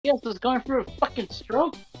Yes, is going through a fucking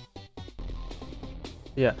stroke.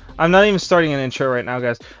 Yeah, I'm not even starting an intro right now,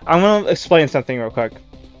 guys. I'm gonna explain something real quick.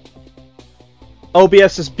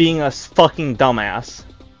 OBS is being a fucking dumbass.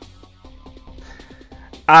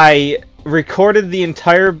 I recorded the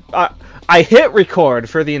entire... I hit record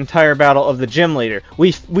for the entire battle of the gym leader.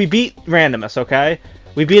 We beat Randomus, okay?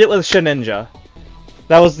 We beat it with Shedinja.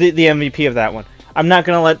 That was the MVP of that one. I'm not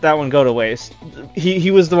gonna let that one go to waste.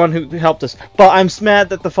 He was the one who helped us. But I'm mad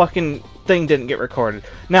that the fucking thing didn't get recorded.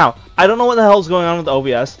 Now, I don't know what the hell's going on with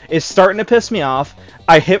OBS. It's starting to piss me off.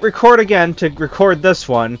 I hit record again to record this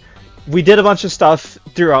one. We did a bunch of stuff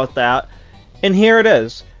throughout that. And here it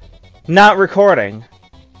is. Not recording.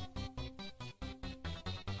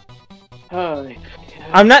 Holy.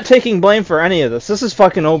 I'm not taking blame for any of this. This is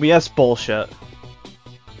fucking OBS bullshit.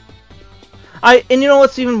 And you know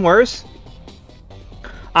what's even worse?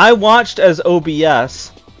 I watched as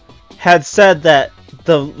OBS had said that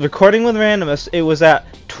the recording with Randomus, it was at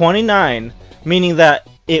 29, meaning that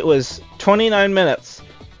it was 29 minutes.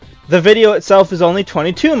 The video itself is only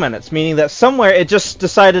 22 minutes, meaning that somewhere it just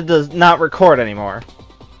decided to not record anymore.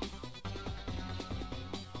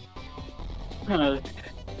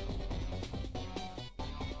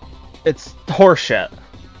 It's horseshit.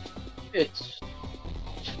 It's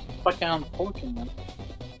fucking unfortunate.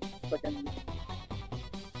 Fucking.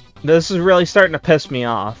 This is really starting to piss me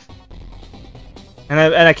off. And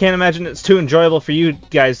I can't imagine it's too enjoyable for you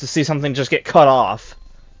guys to see something just get cut off.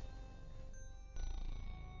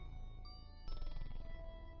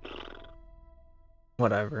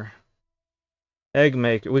 Whatever. Egg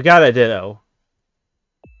maker. We got a ditto.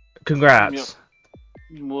 Congrats.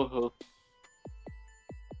 Yep. Woohoo.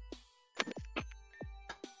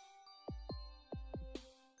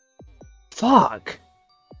 Fuck!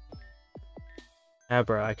 Yeah,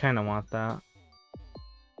 bro, I kinda want that.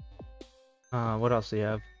 What else do you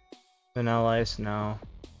have? Vanilla Ice? No.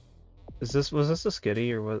 Was this a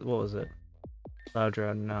Skitty, or what was it?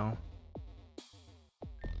 Loudred? No.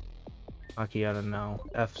 Macchiato? No.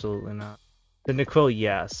 Absolutely not. Cyndaquil?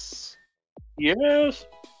 Yes. Yes!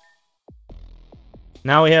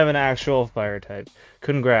 Now we have an actual fire type.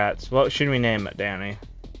 Congrats. What should we name it, Danny?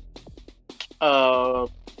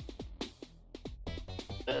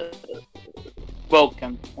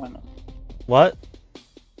 Vulcan. Why not? What?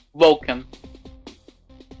 Vulcan.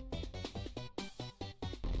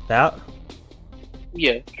 That?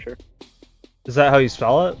 Yeah, sure. Is that how you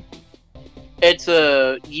spell it? It's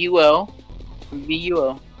a UL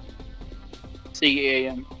VUL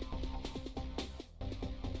CAN.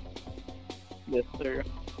 Yes, sir.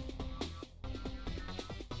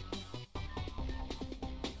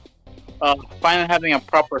 Finally having a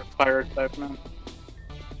proper fire type now.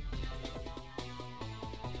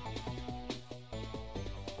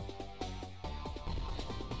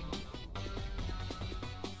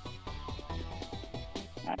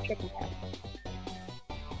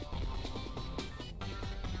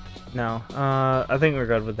 No. I think we're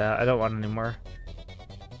good with that. I don't want any more.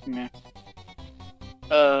 Yeah.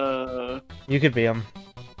 You could be him.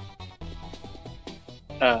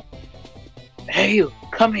 Hey you,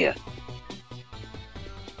 come here.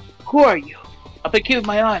 Who are you? I've been keeping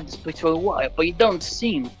my eye on this place for a while, but you don't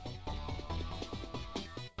seem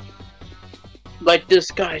like this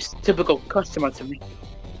guy's typical customer to me.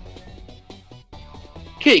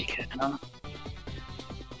 Kitty cat, huh?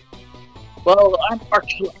 Well, I'm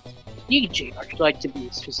Archlight. DJ Archlight to be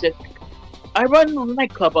specific. I run a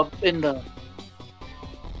nightclub up in the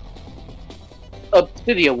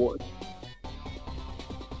City Award.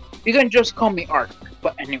 You can just call me Ark,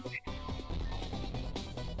 but anyway.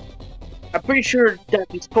 I'm pretty sure that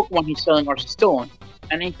these Pokemon he's selling are stolen,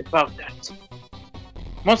 and ain't about that.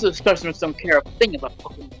 Most of his customers don't care a thing about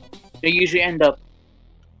Pokemon. They usually end up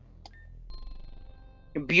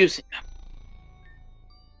abusing them.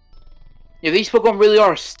 If these Pokemon really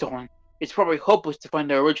are stolen, it's probably hopeless to find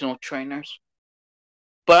their original trainers.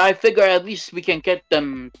 But I figure at least we can get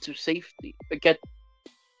them to safety. At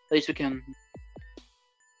least we can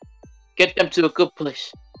get them to a good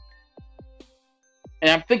place.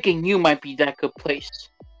 And I'm thinking you might be that good place.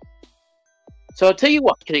 So I'll tell you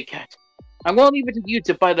what, Kitty Cat. I'm gonna leave it to you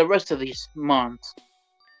to buy the rest of these mons.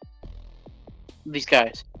 These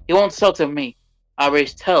guys. He won't sell to me. I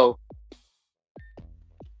raised hell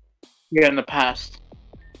here in the past.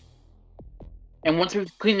 And once we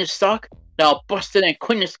clean his stock, then I'll bust in and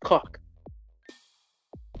clean his clock.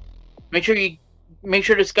 Make sure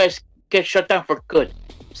this guy gets shut down for good.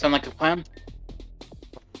 Sound like a plan?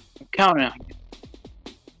 I'm counting on you.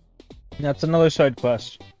 That's another side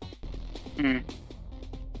quest. Hmm.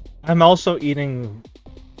 I'm also eating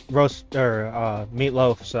roast or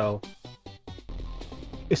meatloaf, so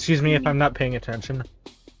excuse me if I'm not paying attention.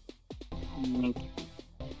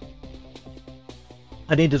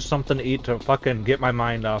 I needed something to eat to fucking get my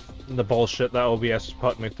mind off the bullshit that OBS is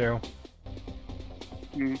putting me through.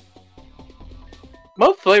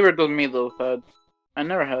 What flavor does meatloaf have? I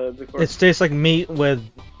never had it before. It tastes like meat with...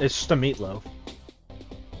 It's just a meatloaf.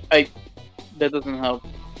 That doesn't help.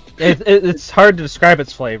 It's hard to describe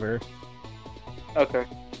its flavor. Okay.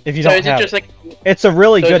 If you don't have it. Just like... It's a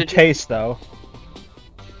really good taste, though.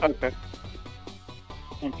 Okay.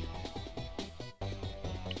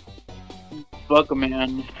 Welcome,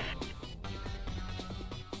 man.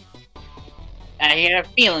 I had a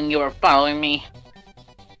feeling you were following me.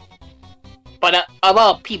 But of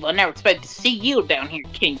all people, I never expected to see you down here,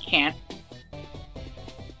 King Cat.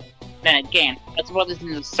 Then again, that's what isn't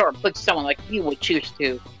the sort of place someone like you would choose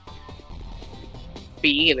to be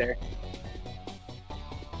either.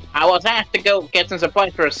 I was asked to go get some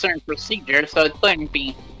supplies for a certain procedure, so it couldn't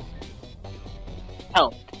be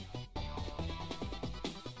helped.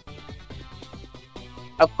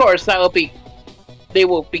 Of course, they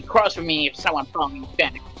will be cross with me if someone followed me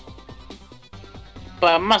back.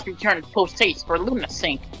 But I must return post-haste for Luna's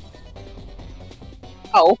sake.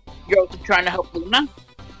 Oh, you're also trying to help Luna?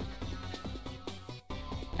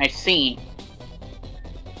 I see.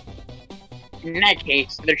 In that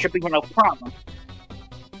case, there should be no problem.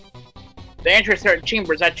 The entrance to our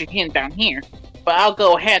chamber is actually hidden down here, but I'll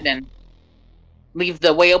go ahead and leave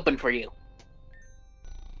the way open for you.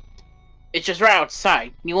 It's just right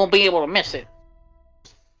outside. You won't be able to miss it.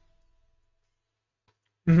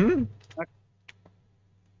 Mm-hmm.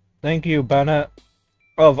 Thank you, Bennett.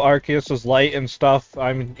 Of Arceus' light and stuff.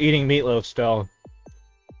 I'm eating meatloaf still.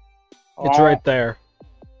 It's right there.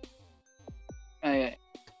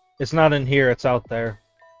 It's not in here, it's out there.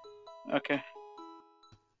 Okay.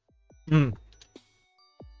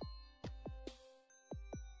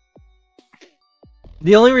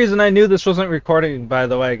 The only reason I knew this wasn't recording, by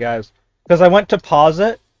the way, guys, because I went to pause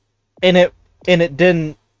it, and it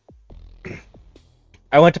didn't.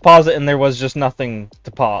 I went to pause it, and there was just nothing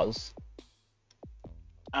to pause.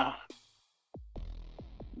 Bruh.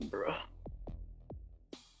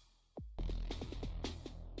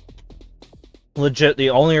 Legit, the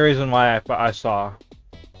only reason why I saw.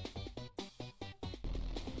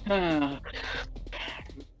 Let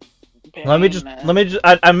me just.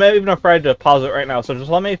 I'm even afraid to pause it right now, so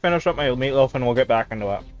just let me finish up my meatloaf, and we'll get back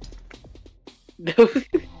into it.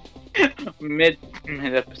 mid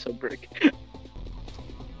episode break.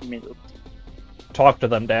 Meatloaf. Talk to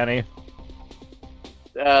them, Danny.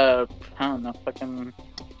 I don't know, fucking...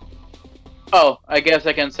 Oh, I guess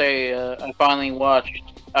I can say, I finally watched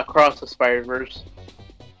Across the Spider-Verse.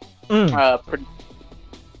 I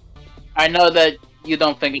know that you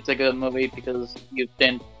don't think it's a good movie because you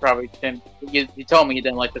probably didn't... You told me you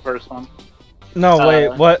didn't like the first one. No, wait,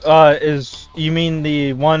 what, you mean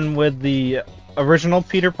the one with the original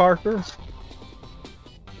Peter Parker?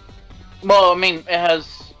 Well, I mean, it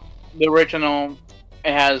has the original,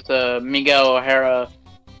 it has, Miguel O'Hara,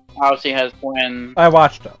 obviously has Gwen. I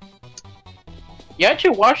watched it. You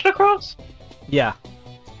actually watched Across? Yeah.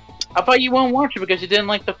 I thought you wouldn't watch it because you didn't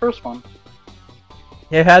like the first one.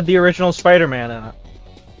 It had the original Spider-Man in it.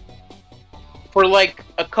 For like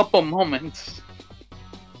a couple moments.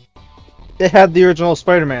 It had the original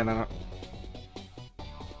Spider-Man in it.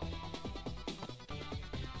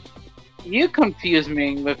 You confuse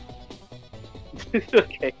me with...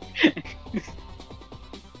 Okay.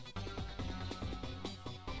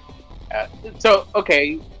 So,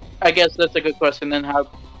 okay, I guess that's a good question. Then how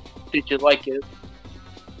did you like it?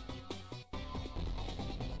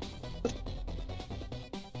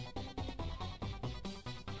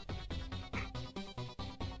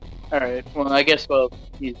 Alright, well, I guess,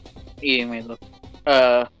 he's eating me,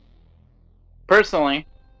 though. Personally,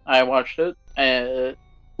 I watched it.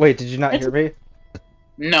 Wait, did you not hear me?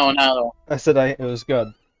 No, not at all. I said it was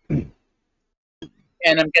good. And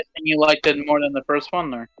I'm guessing you liked it more than the first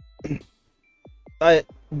one, or?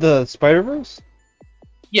 The Spider-Verse?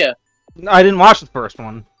 Yeah. I didn't watch the first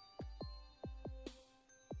one.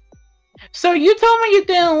 So you told me you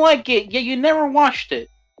didn't like it, yet you never watched it.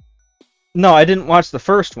 No, I didn't watch the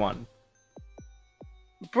first one.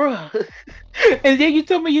 Bruh. And then you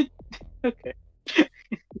told me you... Okay.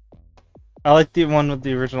 I like the one with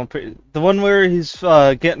the original... The one where he's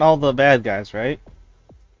getting all the bad guys, right?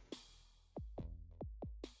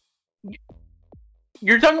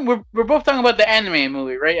 You're talking... We're both talking about the anime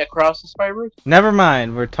movie, right? Across the Spider-Verse? Never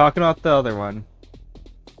mind, we're talking about the other one.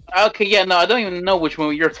 Okay, yeah, no, I don't even know which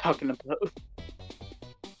movie you're talking about.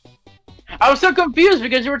 I was so confused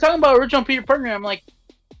because you were talking about original Peter Parker. I'm like,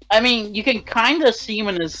 I mean, you can kind of see him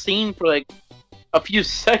in his scene for like a few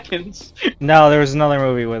seconds. No, there was another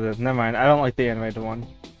movie with it. Never mind. I don't like the animated one.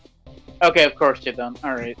 Okay, of course you don't.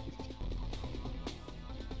 All right.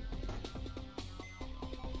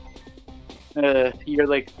 You're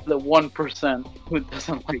like the 1% who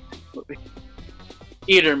doesn't like this movie.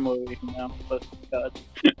 Either movie, you know, but God.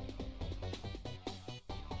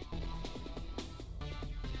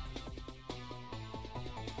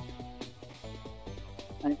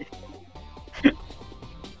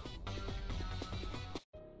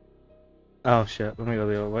 Oh shit, let me go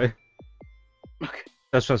the other way. Okay.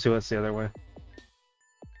 I just want to see what's the other way.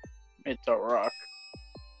 It's a rock.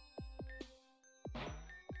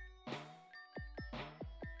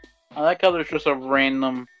 I like how there's just a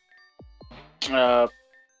random,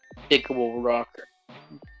 pickable rock.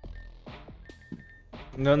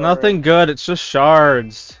 No, nothing good, it's just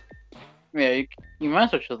shards. Yeah, you might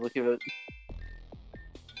as well just look at it.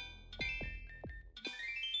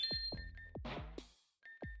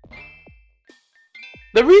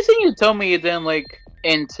 The reason you told me you didn't like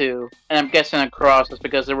Into, and I'm guessing Across, is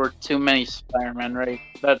because there were too many Spider-Man, right?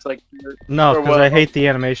 That's like... No, because I hate the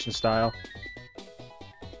animation style.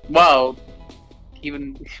 Wow.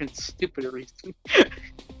 Even stupider reason.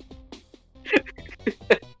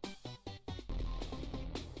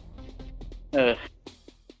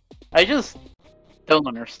 I just don't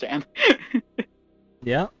understand.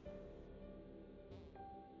 Yeah?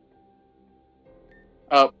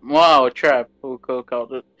 Wow, a trap. Who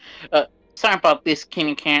called it? Sorry about this,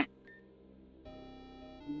 Kitty Cat.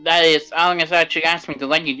 That is, Alan actually asked me to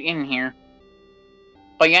let you in here.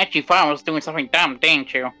 But you actually thought I was doing something dumb,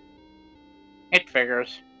 didn't you? It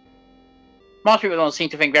figures. Most people don't seem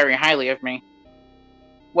to think very highly of me.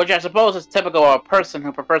 Which I suppose is typical of a person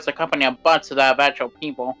who prefers the company of butts to that of actual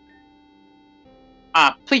people.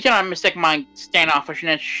 Please do not mistake my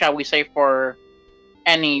standoffishness, shall we say, for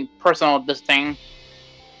any personal disdain.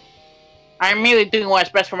 I'm merely doing what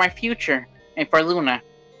is best for my future, and for Luna.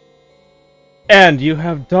 And you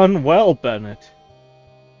have done well, Bennett.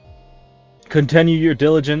 Continue your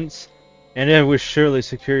diligence, and it will surely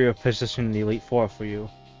secure your position in the Elite Four for you.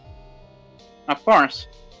 Of course.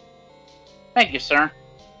 Thank you, sir.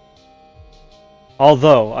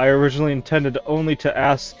 Although I originally intended only to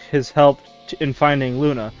ask his help in finding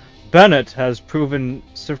Luna, Bennett has proven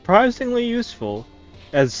surprisingly useful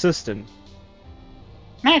as assistant.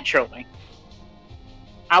 Naturally.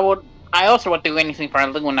 I also would do anything for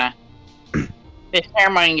Luna. This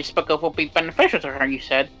ceremony you spoke of will be beneficial to her, you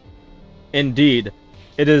said. Indeed.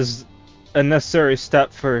 It is a necessary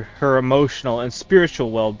step for her emotional and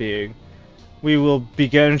spiritual well-being. We will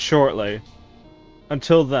begin shortly.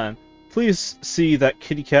 Until then, please see that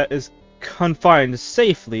Kitty Cat is confined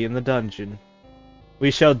safely in the dungeon. We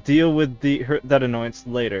shall deal with that annoyance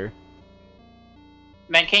later.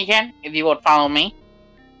 Then, Kitty Cat, if you would follow me.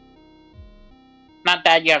 Not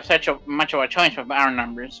that you have such much of a choice with our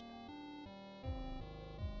numbers.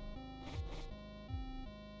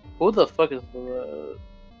 Who the fuck is the...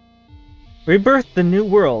 Rebirth the new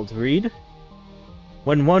world, Reed.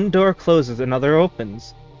 When one door closes, another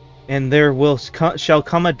opens. And there shall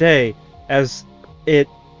come a day, as it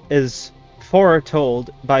is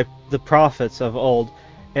foretold by the prophets of old,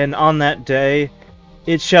 and on that day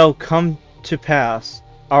it shall come to pass,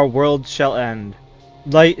 our world shall end.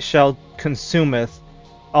 Light shall consumeth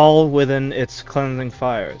all within its cleansing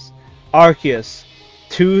fires. Arceus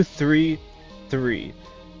 233.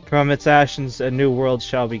 From its ashes a new world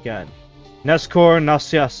shall begin. Nescor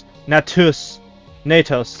Nasias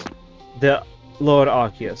Natus, the Lord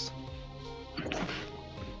Arceus.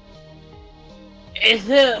 Is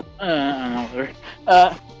it...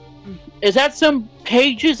 is that some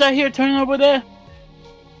pages I hear turning over there?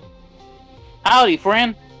 Howdy,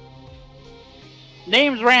 friend.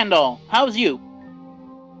 Name's Randall. How's you?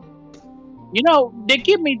 You know, they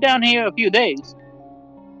keep me down here a few days.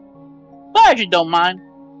 Glad you don't mind.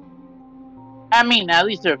 I mean, at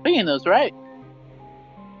least they're feeding us, right?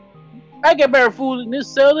 I get better food in this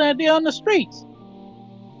cell than I do on the streets.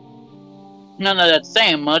 None of that's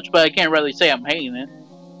saying much, but I can't really say I'm hating it.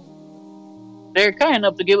 They're kind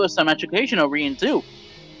enough to give us some educational reading, too.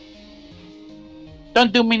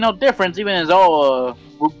 Don't do me no difference, even as all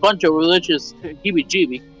a bunch of religious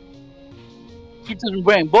heebie-jeebie. Keeps us from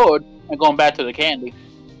getting bored and going back to the candy.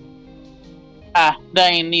 That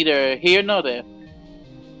ain't neither here nor there.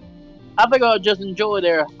 I think I'll just enjoy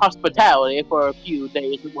their hospitality for a few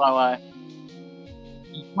days while I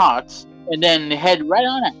eat hearts, and then head right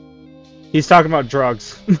on out. He's talking about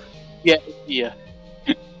drugs. Yeah.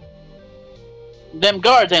 Them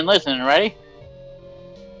guards ain't listening, ready?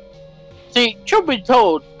 See, truth be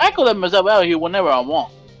told, I could let myself out here whenever I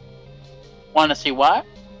want. Wanna see why?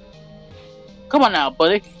 Come on now,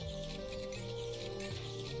 buddy.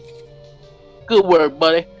 Good work,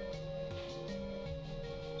 buddy.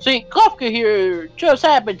 See, Kafka here just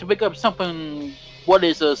happened to pick up something what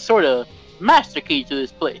is a sort of master key to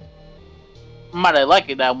this place. Might have liked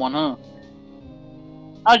it, that one, huh?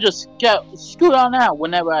 I'll just scoot on out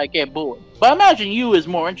whenever I get bored. But I imagine you is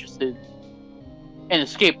more interested in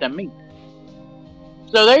escape than me.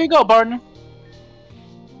 So there you go, partner.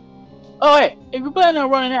 Oh hey, if you're planning on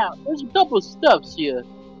running out, there's a couple of stuffs here.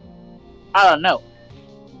 I don't know.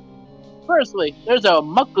 Firstly, there's a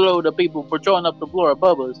muckload of people patrolling up the floor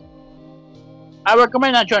above us. I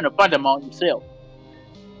recommend not trying to find them all yourself.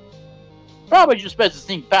 Probably just best to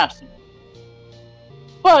sneak past them.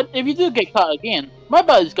 But if you do get caught again, my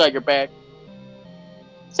buddy's got your back.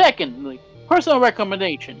 Secondly, personal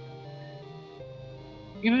recommendation.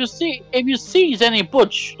 If you sees any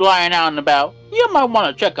butch lying out and about, you might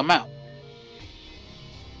want to check them out.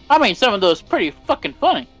 I mean, some of those pretty fucking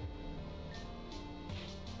funny.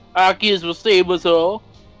 Our kids will save us all.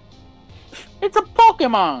 It's a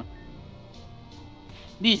Pokemon.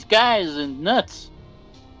 These guys are nuts.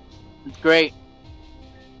 It's great.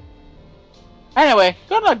 Anyway,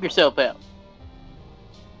 go knock yourself out.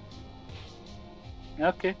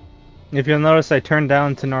 Okay. If you'll notice, I turned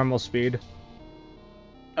down to normal speed.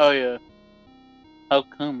 Oh yeah. How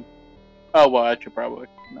come? Oh well, I should probably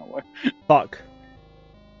know why. Fuck.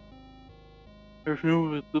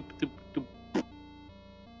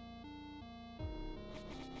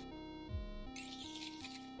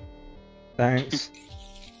 Thanks.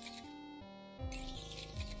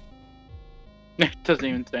 It doesn't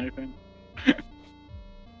even say anything.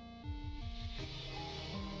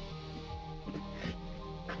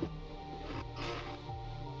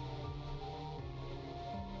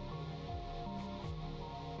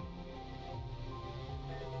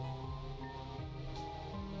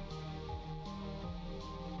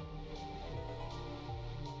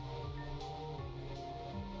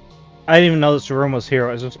 I didn't even know this room was here.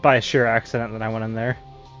 It was just by a sheer accident that I went in there.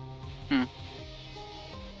 Hmm.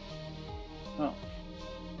 Oh.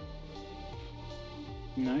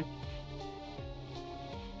 Nice.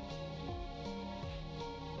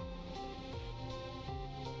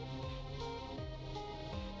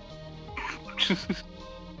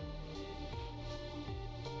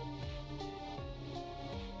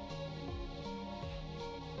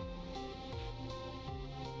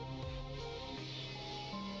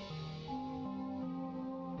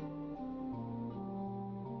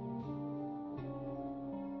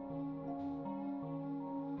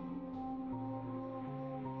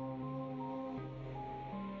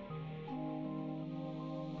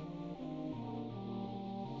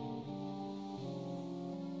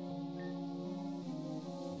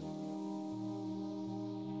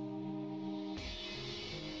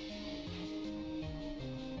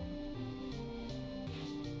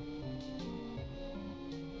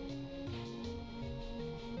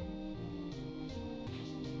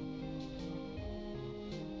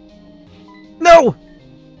 No!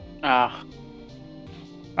 Ah.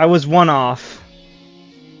 I was one off.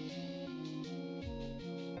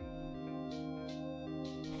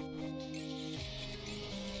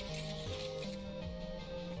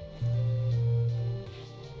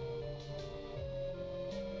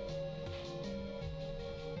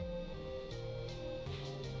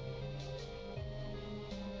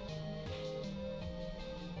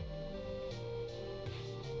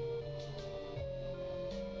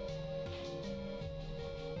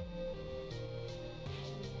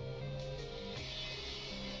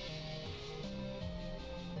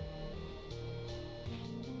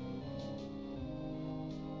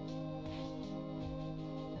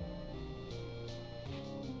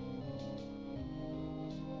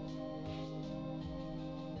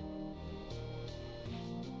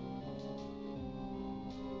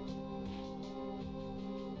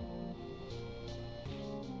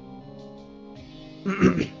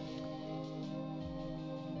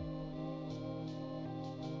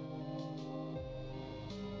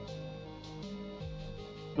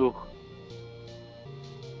 Ooh.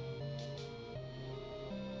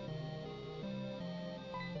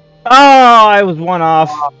 Oh, I was one off.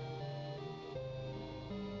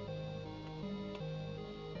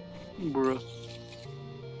 Bruh.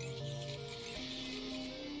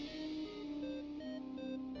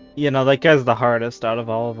 You know, that guy's the hardest out of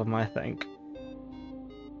all of them, I think.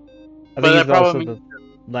 I But think that he's also probably the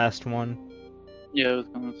last one. Yeah, I was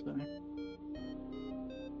gonna say.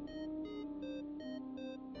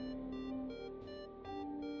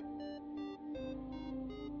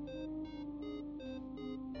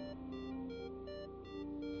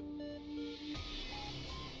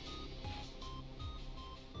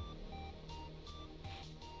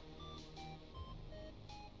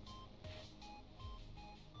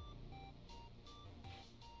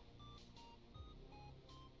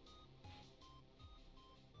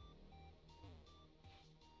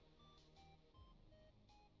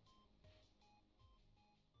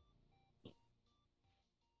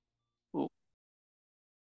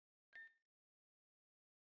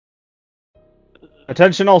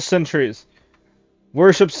 Attention all sentries.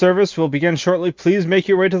 Worship service will begin shortly. Please make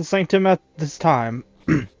your way to the sanctum at this time.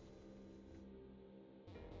 Alright,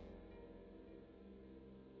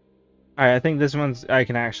 I think this one's I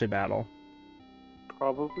can actually battle.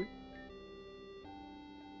 Probably.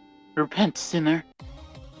 Repent, sinner.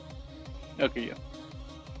 Okay,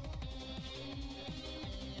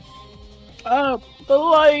 yeah. The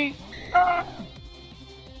light! Ah!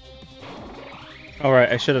 Alright,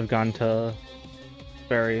 I should have gone to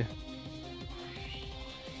Fairy.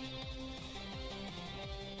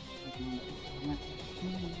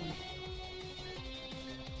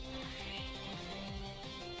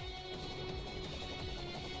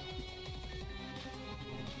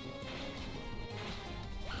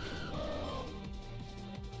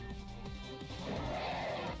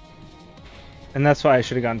 And that's why I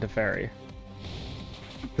should have gone to Fairy.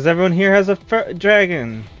 Because everyone here has a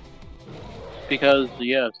dragon. Because,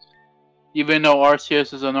 yes. Even though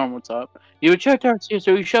Arceus is a normal type. You reject Arceus,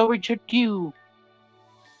 so we shall reject you.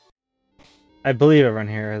 I believe everyone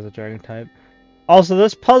here has a dragon type. Also,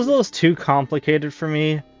 this puzzle is too complicated for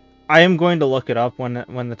me. I am going to look it up when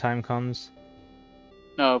the time comes.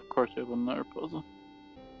 No, of course it will another puzzle.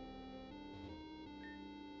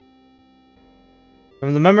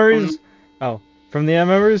 From the memories... From the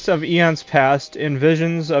memories of eons past, in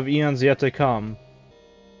visions of eons yet to come.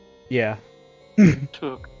 Yeah.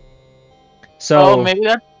 So... Oh,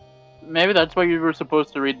 maybe that's why you were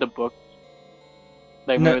supposed to read the book.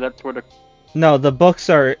 Like, maybe that's where the... No, the books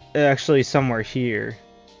are actually somewhere here.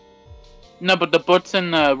 No, but the books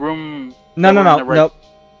in the room... No, nope.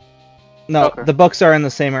 No, okay. The books are in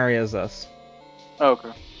the same area as this. Oh,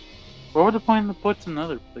 okay. What were the point of the books in the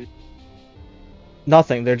other place?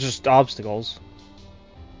 Nothing, they're just obstacles.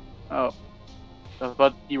 Oh. I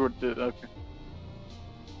thought you were... Okay.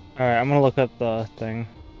 Alright, I'm gonna look up the thing.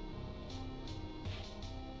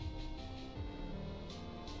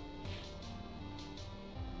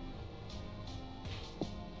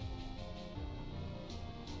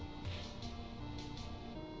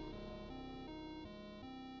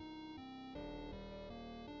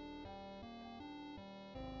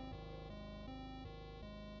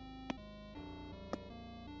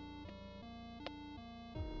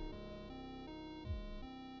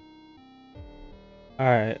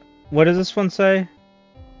 Alright, what does this one say?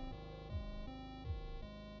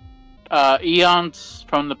 Eons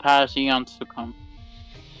from the past, eons to come.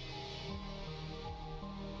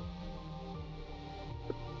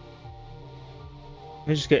 Let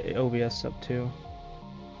me just get OBS up too.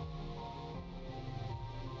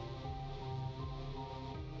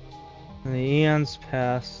 And the eons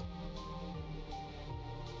past.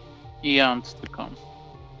 Eons to come.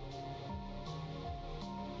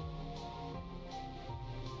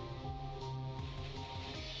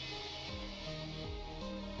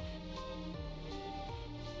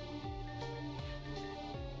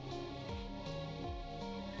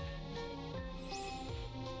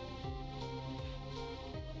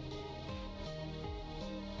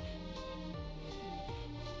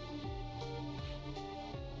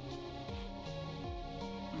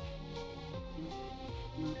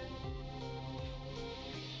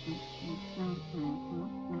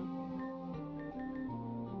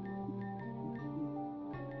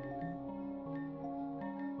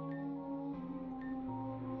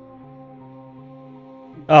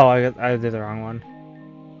 Oh, I did the wrong one.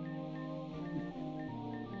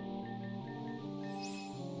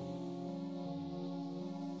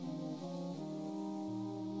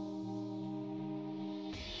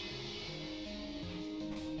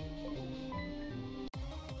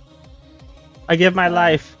 I give my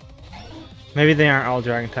life. Maybe they aren't all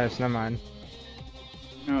dragon types, never mind.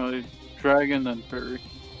 No, dragon and fairy.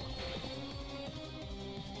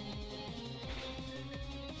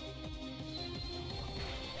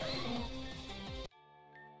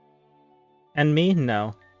 And me?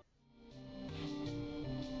 No.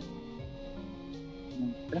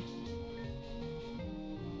 Okay.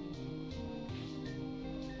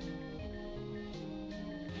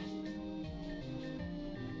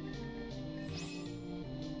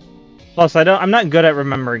 Plus, I'm not good at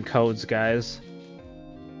remembering codes, guys.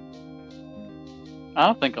 I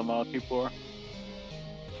don't think a lot of people are.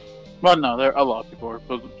 Well, no, there a lot of people are.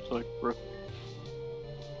 But it's like,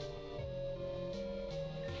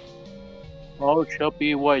 all shall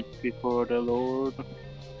be white before the Lord.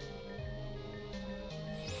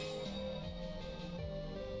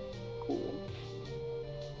 Cool.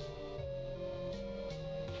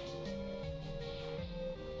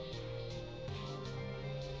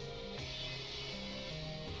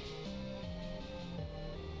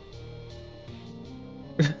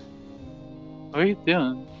 What are you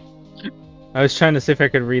doing? I was trying to see if I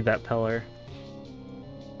could read that pillar.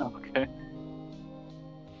 Okay.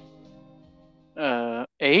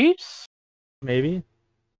 Ace? Maybe?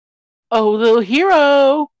 Oh, little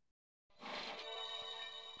hero!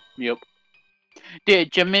 Yep.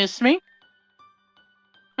 Did you miss me?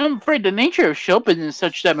 I'm afraid the nature of show business is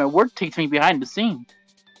such that my work takes me behind the scenes.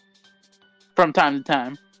 From time to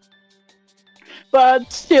time.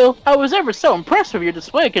 But still, I was ever so impressed with your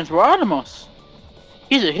display against Rodimus.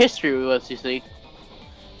 He's a history with us, you see.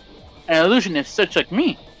 An illusionist such like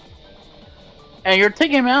me. And you're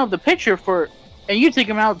taking him out of the picture for... And you take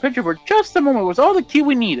him out of the picture for just a moment was all the key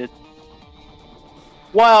we needed.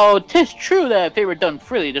 While 'tis true that if they were done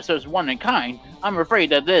freely, this was one in kind, I'm afraid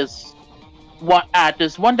that this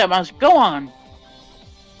one that must go on.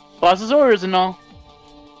 Boss's orders and all.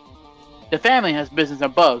 The family has business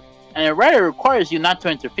above, and it rather requires you not to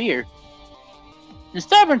interfere.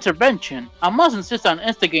 Instead of intervention, I must insist on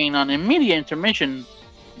instigating on immediate intermission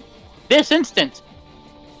this instant.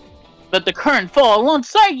 Let the current fall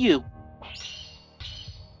alongside you.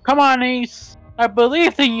 Come on, Ace. I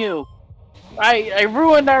believed in you. I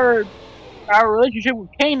ruined our relationship with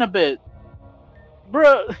Kane a bit.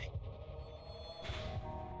 Bruh.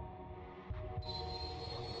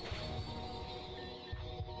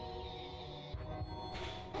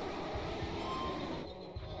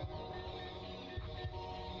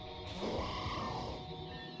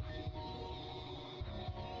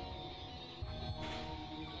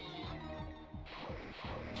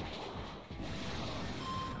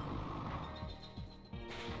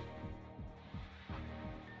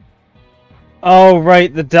 Oh,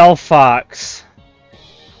 right, the Delphox.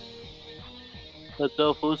 The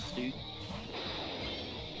Delphosi.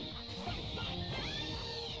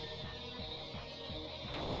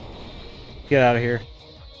 Get out of here.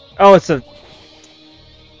 Oh, it's a...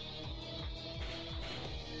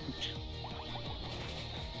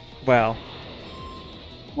 Well.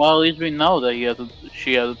 Well, at least we know that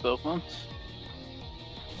she has a Delphons.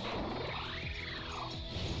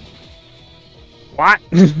 What?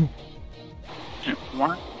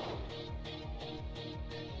 What?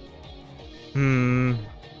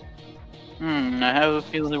 I have a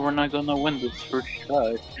feeling we're not gonna win this first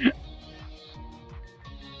try.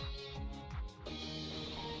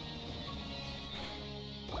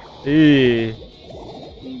 Eee.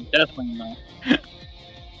 Definitely not.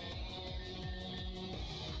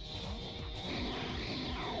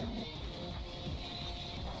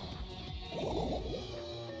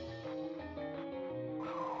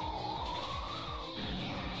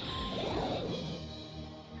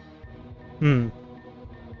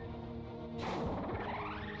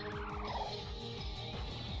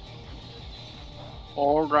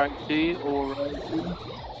 Alrighty, alrighty.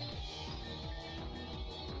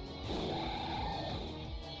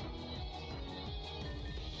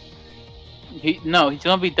 No, he's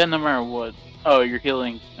gonna be dead no matter what. Oh, you're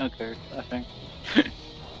healing. Okay, I think.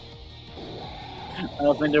 I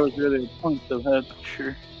don't think there was really a point to that, but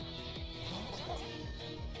sure.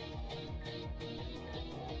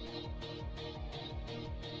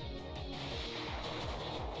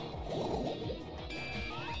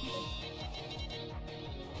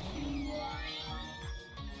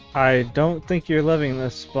 I don't think you're loving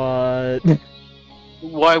this spot.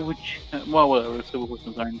 Why would you? Well, whatever. Civil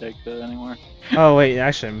Systems aren't that good anymore. Oh, wait,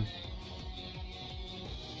 actually...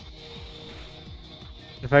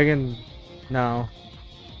 If I can... No.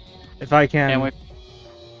 If I can... Can't wait.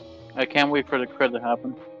 I can't wait for the crit to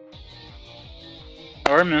happen.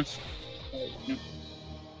 Or miss.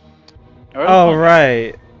 Oh,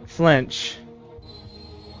 right. Flinch.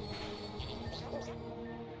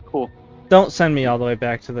 Cool. Don't send me all the way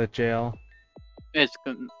back to the jail. It's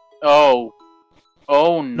good. Oh.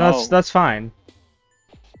 Oh no. That's fine.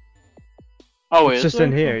 Oh wait. It's just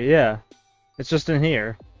in here, yeah. It's just in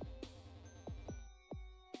here.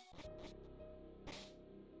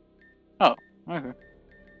 Oh, okay.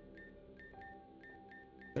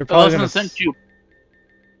 They're probably Unless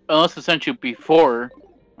it sent you before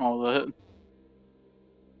all that.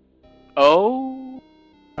 Oh.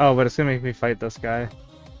 Oh, but it's gonna make me fight this guy.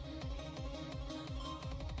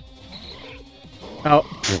 Oh.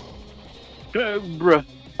 Bruh.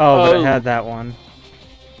 Oh, but it had that one.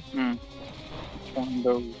 Hmm. One of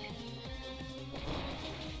those.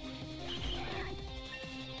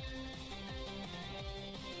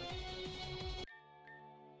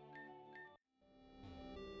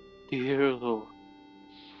 Dear Lord.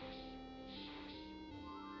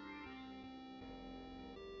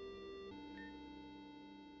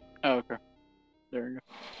 Oh, okay. There you go.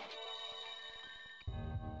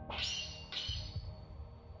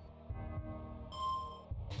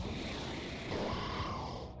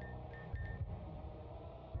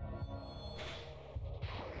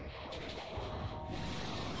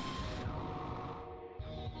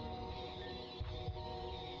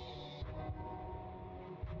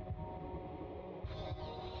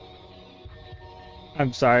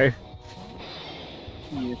 I'm sorry.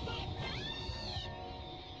 Yeah.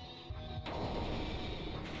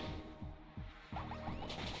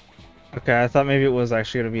 Okay, I thought maybe it was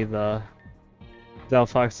actually gonna be the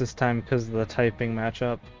Delphox this time because of the typing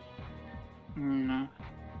matchup. No.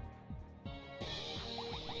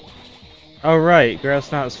 Oh right,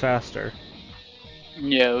 Grassnot is faster.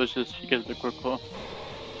 Yeah, it was just because of the quick claw.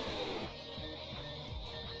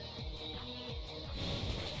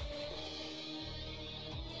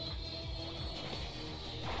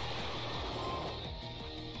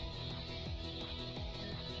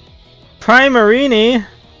 Primarini!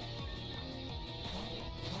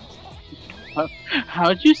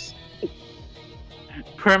 How'd you say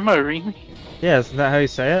Primarina? Yeah, isn't that how you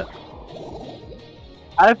say it?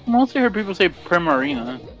 I've mostly heard people say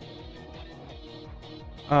Primarina.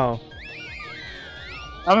 Oh.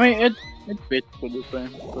 I mean, it fits for the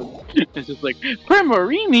same, but it's just like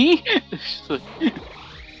Primarini. It's just like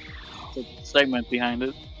it's a segment behind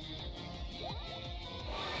it.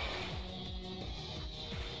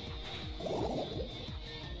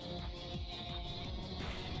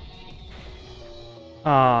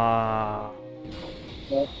 Ah.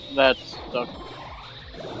 That's stuck.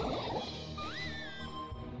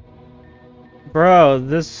 Bro,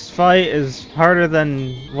 this fight is harder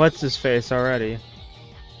than what's his face already.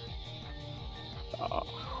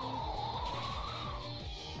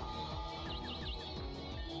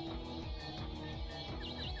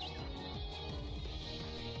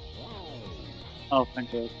 Oh,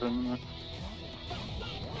 thank God.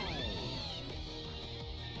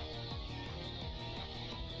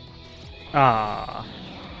 Ah.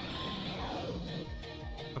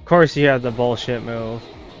 Of course you had the bullshit move.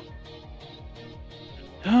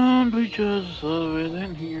 Don't be just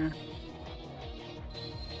within here.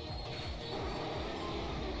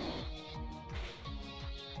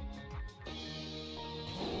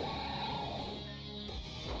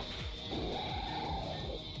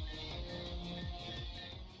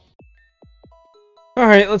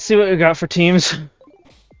 Alright, let's see what we got for teams.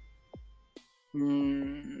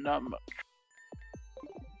 Not much.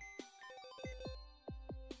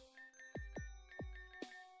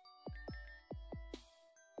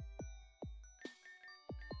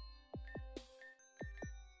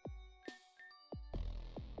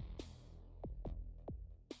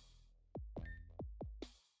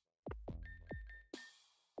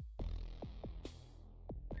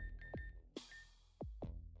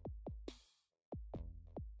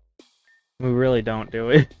 We really don't, do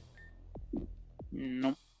we?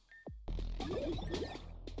 Nope.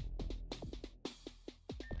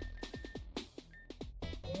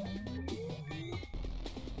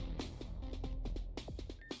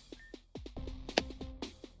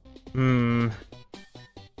 Hmm.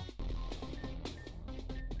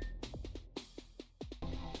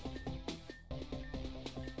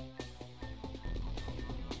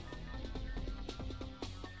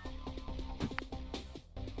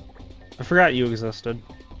 I forgot you existed.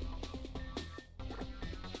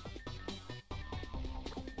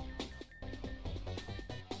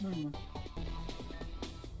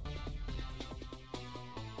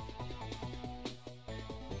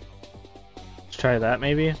 Let's try that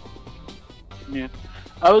maybe. Yeah.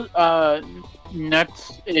 I was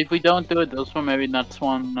next if we don't do it this one, maybe next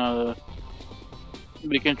one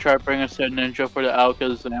we can try to bring us a ninja for the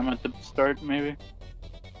Alka's Zam at the start, maybe.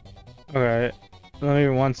 Alright. Let me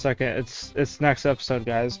 1 second. It's next episode,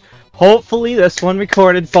 guys. Hopefully this one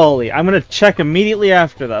recorded fully. I'm gonna check immediately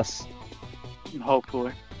after this.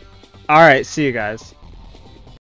 Hopefully. Alright, see you guys.